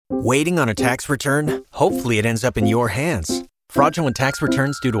Waiting on a tax return? Hopefully it ends up in your hands. Fraudulent tax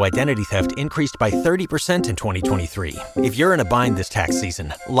returns due to identity theft increased by 30% in 2023. If you're in a bind this tax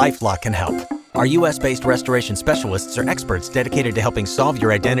season, LifeLock can help. Our U.S.-based restoration specialists are experts dedicated to helping solve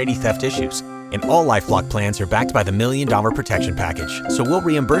your identity theft issues. And all LifeLock plans are backed by the $1 Million Protection Package. So we'll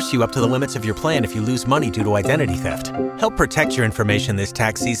reimburse you up to the limits of your plan if you lose money due to identity theft. Help protect your information this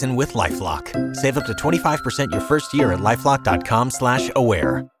tax season with LifeLock. Save up to 25% your first year at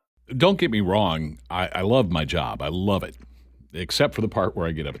LifeLock.com/aware. Don't get me wrong. I love my job. I love it. Except for the part where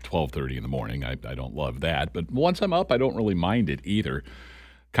I get up at 12:30 in the morning. I don't love that. But once I'm up, I don't really mind it either.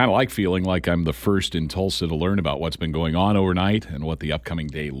 Kind of like feeling like I'm the first in Tulsa to learn about what's been going on overnight and what the upcoming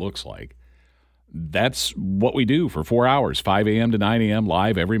day looks like. That's what we do for 4 hours, 5 a.m. to 9 a.m.,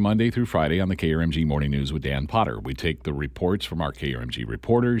 live every Monday through Friday on the KRMG Morning News with Dan Potter. We take the reports from our KRMG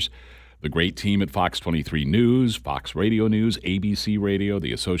reporters, the great team at Fox 23 News, Fox Radio News, ABC Radio,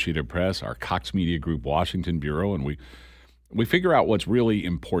 the Associated Press, our Cox Media Group Washington Bureau, and we figure out what's really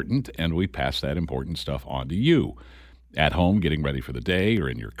important, and we pass that important stuff on to you at home, getting ready for the day, or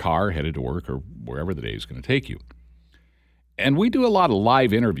in your car, headed to work, or wherever the day is going to take you. And we do a lot of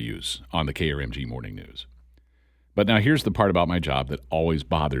live interviews on the KRMG Morning News. But now here's the part about my job that always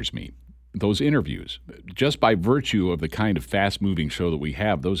bothers me. Those interviews, just by virtue of the kind of fast-moving show that we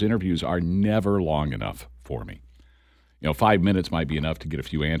have, those interviews are never long enough for me. 5 minutes might be enough to get a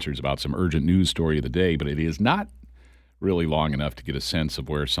few answers about some urgent news story of the day, but it is not really long enough to get a sense of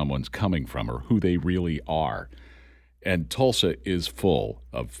where someone's coming from or who they really are. And Tulsa is full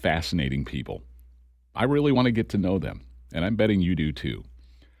of fascinating people. I really want to get to know them, and I'm betting you do too.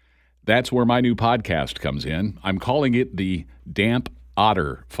 That's where my new podcast comes in. I'm calling it the Damp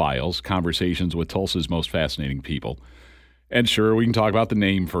Otter Files, Conversations with Tulsa's Most Fascinating People. And sure, we can talk about the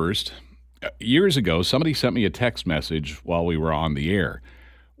name first. Years ago, somebody sent me a text message while we were on the air.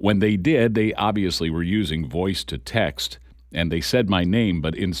 When they did, they obviously were using voice to text, and they said my name,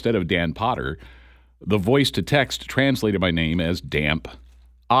 but instead of Dan Potter, the voice to text translated my name as Damp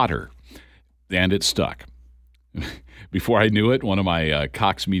Otter, and it stuck. Before I knew it, one of my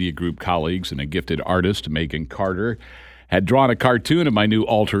Cox Media Group colleagues and a gifted artist, Megan Carter, had drawn a cartoon of my new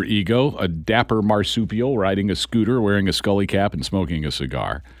alter ego, a dapper marsupial riding a scooter, wearing a scully cap and smoking a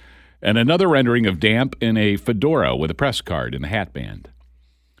cigar, and another rendering of Damp in a fedora with a press card and a hat band.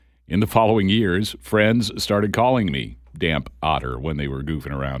 In the following years, friends started calling me Damp Otter when they were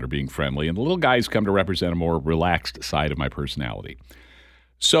goofing around or being friendly, and the little guys come to represent a more relaxed side of my personality.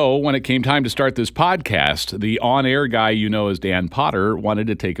 So when it came time to start this podcast, the on-air guy you know as Dan Potter wanted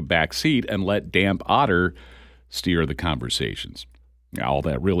to take a back seat and let Damp Otter steer the conversations. Now, all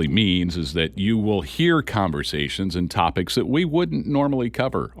that really means is that you will hear conversations and topics that we wouldn't normally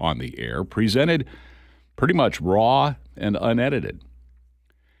cover on the air, presented pretty much raw and unedited.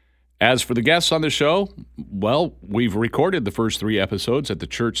 As for the guests on the show, well, we've recorded the first 3 episodes at the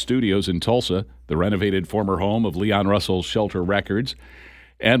Church Studios in Tulsa, the renovated former home of Leon Russell's Shelter Records.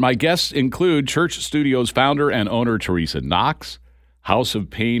 And my guests include Church Studios founder and owner Teresa Knox, House of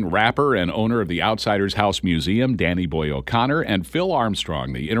Pain rapper and owner of the Outsiders House Museum, Danny Boy O'Connor, and Phil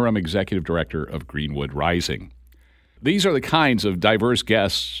Armstrong, the interim executive director of Greenwood Rising. These are the kinds of diverse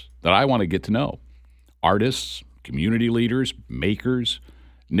guests that I want to get to know. Artists, community leaders, makers,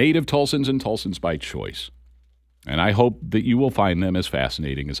 native Tulsans and Tulsans by choice. And I hope that you will find them as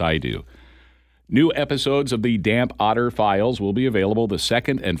fascinating as I do. New episodes of the Damp Otter Files will be available the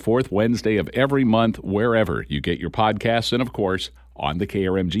second and fourth Wednesday of every month wherever you get your podcasts and, of course, on the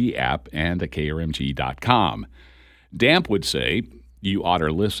KRMG app and at krmg.com. Damp would say, you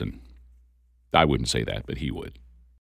oughter listen. I wouldn't say that, but he would.